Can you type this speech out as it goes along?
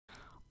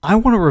I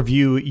want to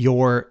review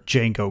your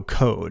Django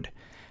code.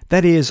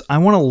 That is, I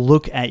want to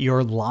look at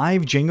your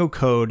live Django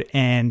code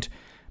and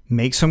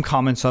make some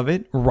comments of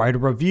it, write a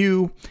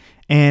review,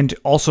 and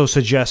also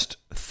suggest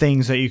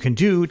things that you can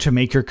do to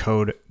make your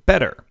code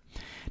better.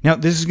 Now,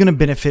 this is going to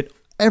benefit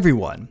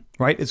everyone,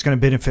 right? It's going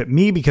to benefit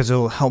me because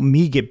it'll help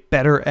me get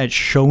better at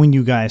showing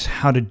you guys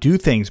how to do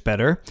things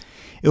better.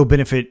 It'll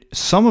benefit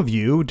some of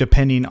you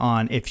depending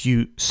on if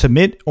you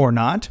submit or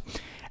not.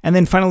 And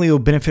then finally, it'll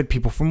benefit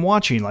people from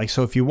watching. Like,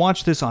 so if you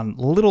watch this on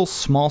little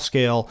small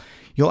scale,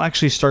 you'll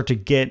actually start to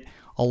get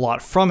a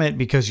lot from it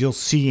because you'll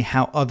see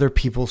how other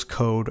people's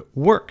code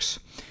works.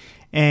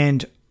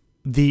 And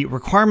the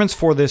requirements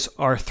for this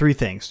are three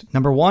things.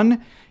 Number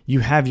one, you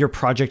have your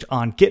project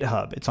on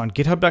GitHub. It's on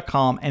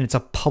github.com and it's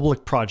a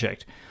public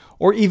project,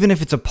 or even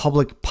if it's a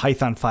public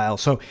Python file.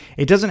 So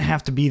it doesn't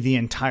have to be the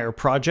entire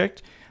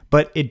project,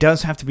 but it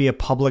does have to be a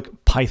public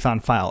Python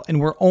file. And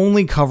we're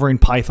only covering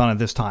Python at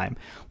this time.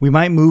 We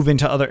might move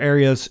into other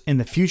areas in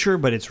the future,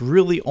 but it's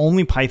really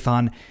only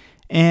Python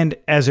and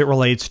as it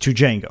relates to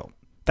Django.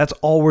 That's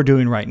all we're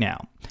doing right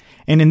now.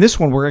 And in this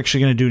one, we're actually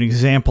going to do an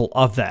example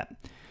of that.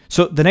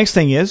 So the next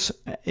thing is,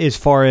 as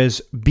far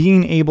as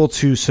being able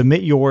to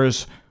submit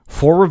yours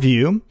for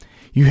review,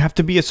 you have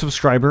to be a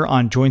subscriber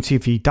on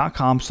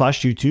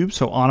joincfe.com/YouTube.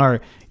 So on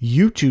our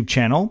YouTube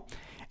channel.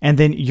 And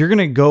then you're going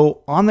to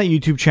go on that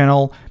YouTube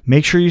channel,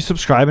 make sure you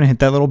subscribe and hit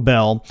that little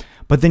bell.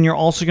 But then you're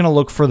also going to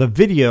look for the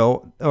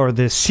video or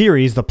the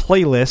series, the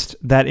playlist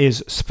that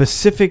is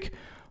specific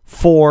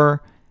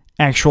for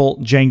actual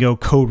Django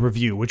code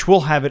review, which we'll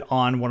have it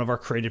on one of our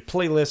created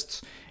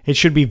playlists. It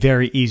should be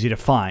very easy to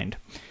find.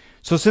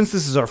 So since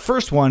this is our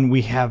first one,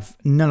 we have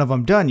none of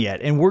them done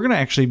yet. And we're going to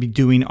actually be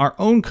doing our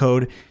own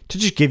code to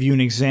just give you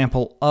an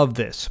example of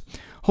this.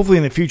 Hopefully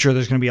in the future,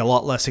 there's going to be a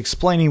lot less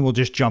explaining. We'll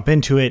just jump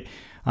into it.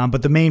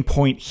 But the main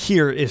point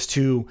here is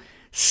to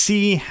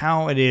see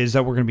how it is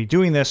that we're going to be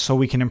doing this so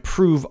we can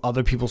improve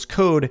other people's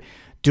code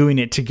doing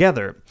it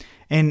together.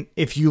 And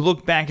if you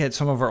look back at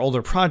some of our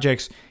older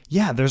projects,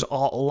 yeah, there's a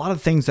lot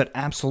of things that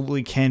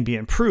absolutely can be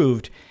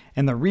improved.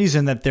 And the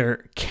reason that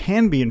there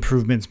can be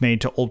improvements made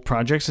to old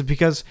projects is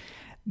because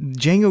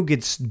Django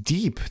gets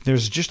deep.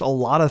 There's just a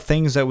lot of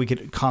things that we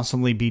could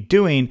constantly be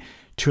doing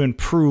to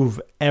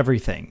improve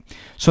everything.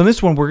 So in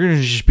this one, we're going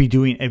to just be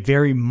doing a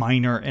very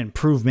minor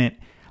improvement.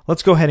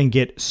 Let's go ahead and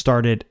get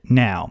started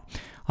now.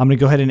 I'm going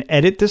to go ahead and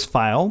edit this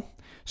file.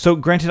 So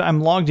granted,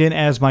 I'm logged in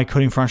as my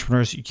Coding for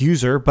Entrepreneurs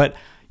user, but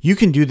you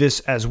can do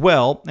this as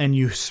well. And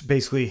you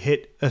basically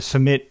hit a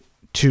submit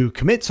to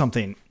commit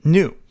something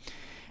new.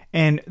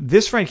 And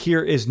this right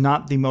here is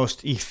not the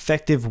most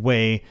effective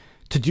way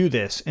to do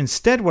this.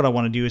 Instead, what I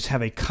want to do is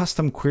have a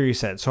custom query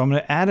set. So I'm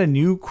going to add a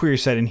new query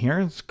set in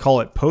here. Let's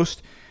call it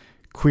post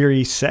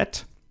query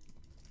set.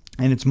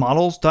 And it's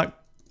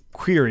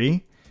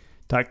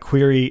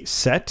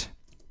models.query.querySet.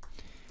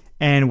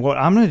 And what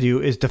I'm going to do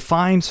is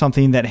define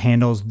something that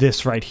handles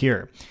this right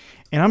here.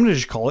 And I'm going to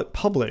just call it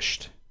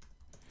published.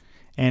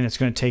 And it's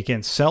going to take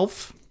in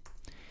self.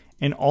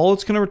 And all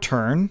it's going to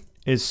return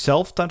is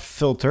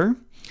self.filter.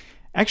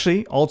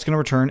 Actually, all it's going to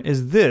return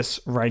is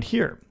this right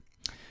here.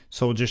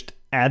 So we'll just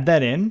add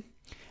that in.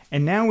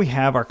 And now we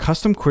have our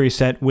custom query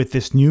set with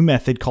this new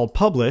method called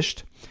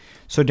published.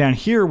 So down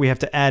here, we have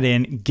to add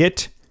in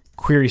get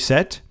query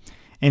set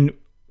and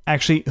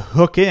actually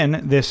hook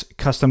in this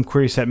custom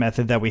query set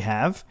method that we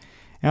have.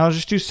 And I'll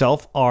just do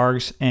self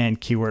args and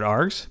keyword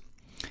args.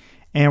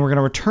 And we're going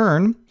to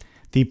return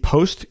the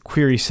post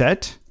query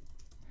set.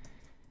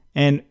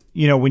 And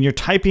you know, when you're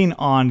typing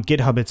on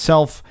GitHub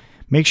itself,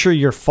 make sure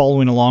you're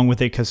following along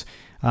with it because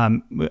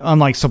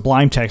unlike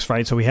Sublime Text,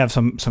 right? So we have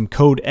some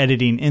code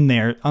editing in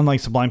there.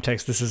 Unlike Sublime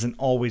Text, this isn't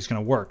always going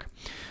to work.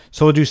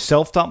 So we'll do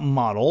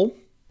self.model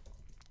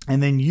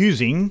and then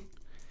using,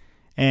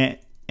 and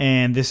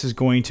this is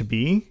going to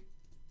be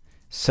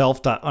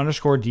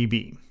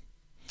self._db.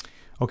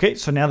 Okay,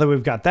 so now that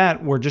we've got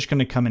that, we're just going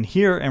to come in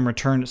here and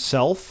return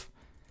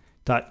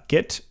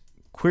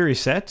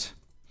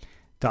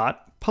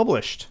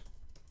self.getQuerySet.published.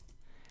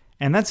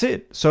 And that's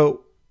it.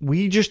 So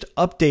we just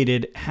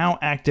updated how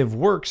active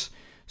works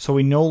so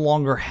we no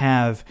longer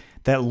have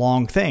that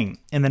long thing.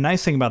 And the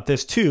nice thing about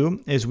this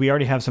too is we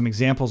already have some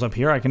examples up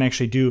here. I can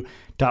actually do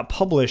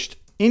 .published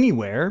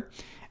anywhere,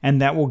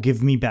 and that will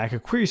give me back a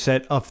query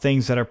set of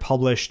things that are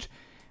published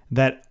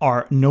that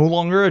are no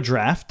longer a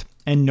draft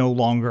and no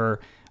longer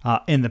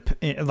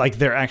like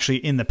they're actually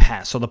in the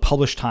past. So the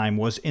publish time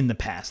was in the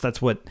past.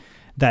 That's what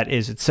that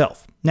is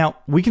itself. Now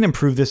we can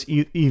improve this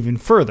even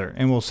further,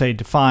 and we'll say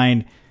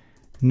define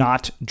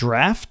not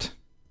draft,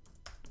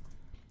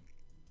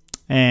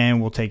 and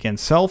we'll take in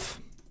self,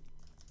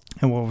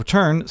 and we'll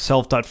return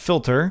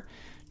self.filter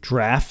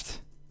draft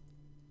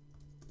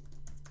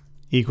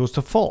equals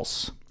to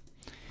false.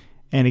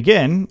 And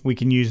again, we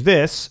can use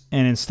this,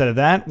 and instead of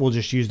that, we'll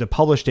just use the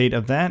publish date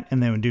of that,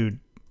 and then we'll do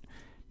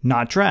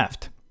not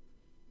draft.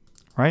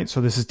 Right?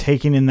 So this is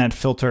taking in that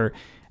filter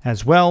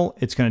as well.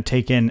 It's going to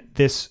take in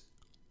this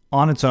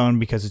on its own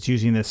because it's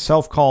using this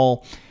self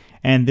call,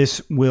 and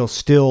this will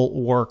still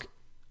work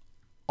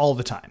all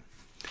the time.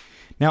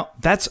 Now,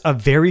 that's a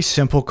very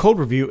simple code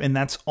review, and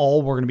that's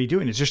all we're going to be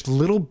doing. It's just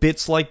little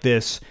bits like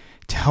this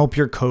to help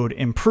your code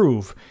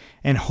improve.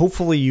 And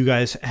hopefully you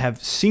guys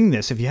have seen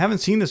this. If you haven't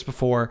seen this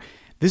before,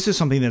 this is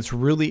something that's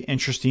really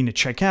interesting to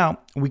check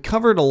out. We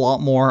covered a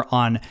lot more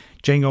on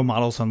Django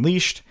Models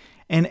Unleashed,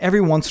 and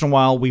every once in a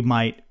while we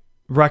might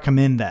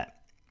recommend that.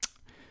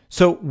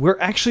 So we're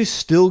actually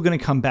still going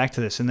to come back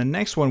to this. In the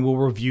next one, we'll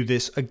review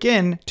this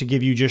again to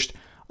give you just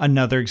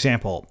another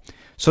example.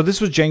 So this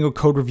was Django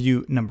code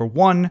review number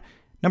 1.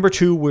 Number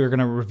 2, we're going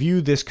to review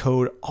this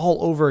code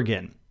all over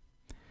again.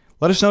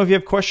 Let us know if you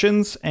have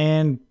questions,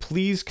 and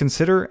please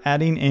consider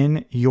adding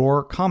in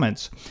your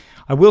comments.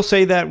 I will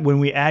say that when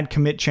we add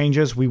commit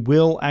changes, we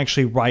will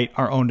actually write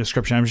our own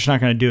description. I'm just not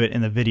going to do it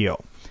in the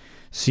video.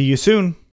 See you soon.